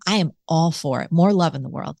out, I am all for it. More love in the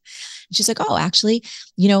world. And she's like, oh, actually,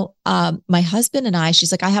 my husband and I,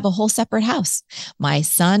 she's like, I have a whole separate house. My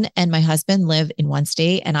son and my husband live in one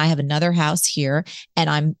state, and I have another house here, and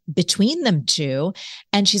I'm between them two.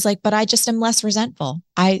 And she's like, but I just am less resentful.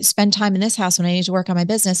 I spend time in this house when I need to work on my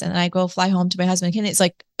business, and then I go fly home to my husband and kid. It's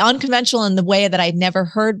like unconventional in the way that I'd never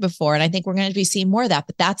heard before. And I think we're going to be seeing more of that,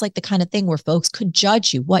 but that's like the kind of thing where folks could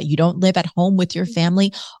judge you. What, you don't live at home with your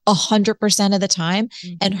family 100% of the time.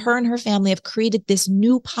 Mm-hmm. And her and her family have created this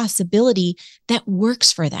new possibility that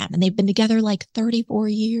works for them. And they've been together like 34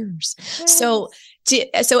 years. Yes.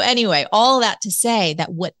 So anyway, all that to say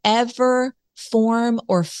that whatever form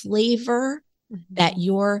or flavor that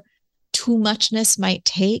your too muchness might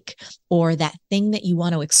take, or that thing that you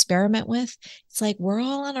want to experiment with, it's like, we're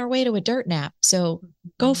all on our way to a dirt nap. So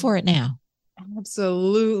go for it now.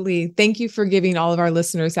 Absolutely. Thank you for giving all of our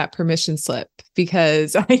listeners that permission slip,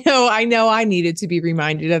 because I know I needed to be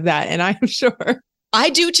reminded of that. And I'm sure I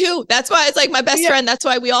do too. That's why it's like my best friend. That's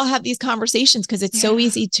why we all have these conversations, because it's so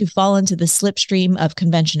easy to fall into the slipstream of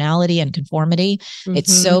conventionality and conformity. Mm-hmm.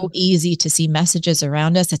 It's so easy to see messages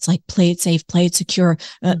around us. It's like, play it safe, play it secure.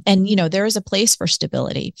 And, there is a place for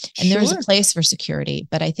stability and there's a place for security.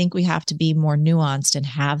 But I think we have to be more nuanced and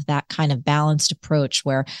have that kind of balanced approach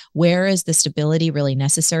where is the stability really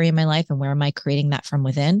necessary in my life, and where am I creating that from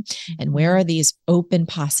within? And where are these open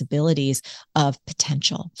possibilities of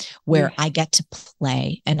potential where I get to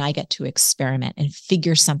play and I get to experiment and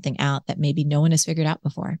figure something out that maybe no one has figured out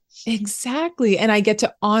before. Exactly. And I get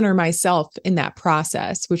to honor myself in that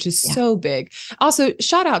process, which is so big. Also,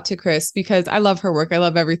 shout out to Chris, because I love her work. I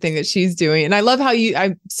love everything that she's doing. And I love how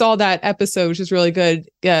I saw that episode, which is really good.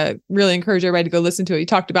 Really encourage everybody to go listen to it. You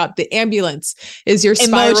talked about the ambulance is your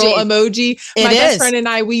spiral emoji. My best friend and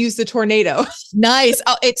I, we use the tornado. Nice.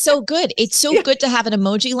 Oh, it's so good. It's so good to have an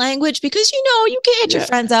emoji language, because, you can hit your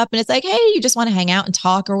friends up and it's like, hey, you just want to hang out and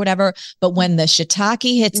talk or whatever. But when the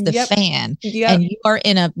shiitake hits the fan and you are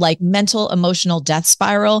in a mental, emotional death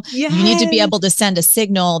spiral, you need to be able to send a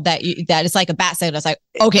signal that it's like a bat signal. It's like,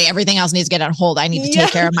 okay, everything else needs to get on hold. I need to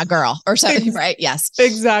take care of my girl or something, right? Yes.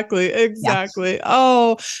 Exactly. Yeah.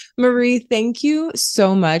 Oh, Marie, thank you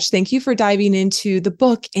so much. Thank you for diving into the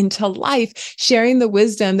book, into life, sharing the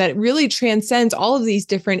wisdom that really transcends all of these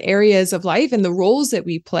different areas of life and the roles that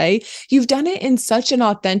we play. You've done it in such an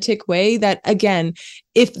authentic way that, again,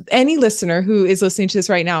 if any listener who is listening to this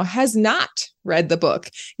right now has not read the book,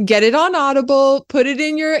 get it on Audible, put it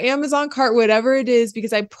in your Amazon cart, whatever it is,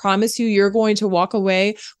 because I promise you're going to walk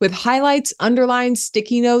away with highlights, underlines,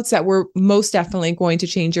 sticky notes that were most definitely going to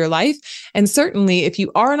change your life. And certainly, if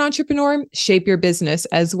you are an entrepreneur, shape your business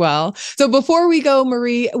as well. So before we go,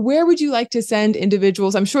 Marie, where would you like to send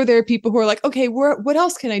individuals? I'm sure there are people who are like, okay, what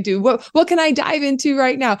else can I do? What can I dive into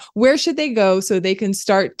right now? Where should they go so they can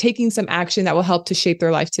start taking some action that will help to shape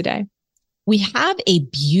their life today? We have a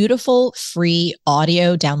beautiful free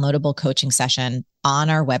audio downloadable coaching session on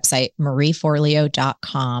our website,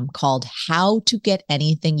 marieforleo.com, called How to Get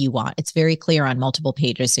Anything You Want. It's very clear on multiple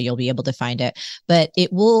pages, so you'll be able to find it, but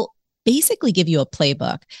it will basically give you a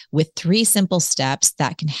playbook with 3 simple steps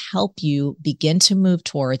that can help you begin to move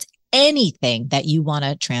towards anything that you want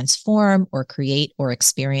to transform or create or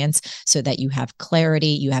experience, so that you have clarity,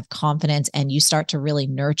 you have confidence, and you start to really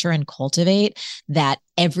nurture and cultivate that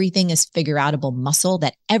everything is figureoutable muscle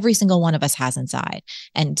that every single one of us has inside,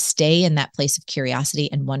 and stay in that place of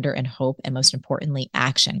curiosity and wonder and hope. And most importantly,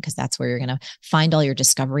 action, because that's where you're going to find all your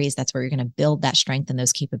discoveries. That's where you're going to build that strength and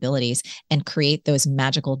those capabilities and create those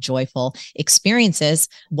magical, joyful experiences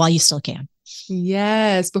while you still can.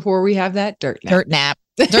 Yes. Before we have that dirt nap.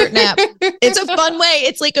 Dirt nap. It's a fun way.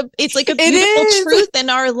 It's like a beautiful truth in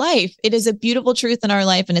our life. It is a beautiful truth in our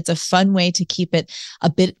life. And it's a fun way to keep it a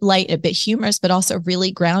bit light, a bit humorous, but also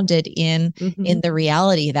really grounded in the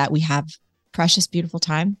reality that we have precious, beautiful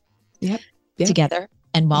time together.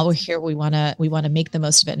 And while we're here, we want to make the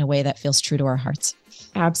most of it in a way that feels true to our hearts.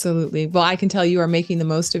 Absolutely. Well, I can tell you are making the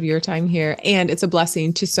most of your time here, and it's a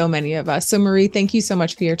blessing to so many of us. So Marie, thank you so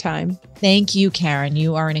much for your time. Thank you, Karen.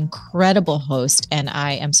 You are an incredible host, and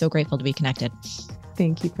I am so grateful to be connected.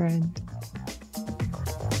 Thank you, friend.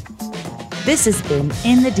 This has been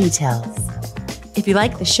In the Details. If you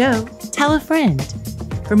like the show, tell a friend.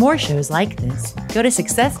 For more shows like this, go to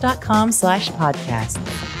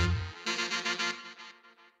success.com/podcast.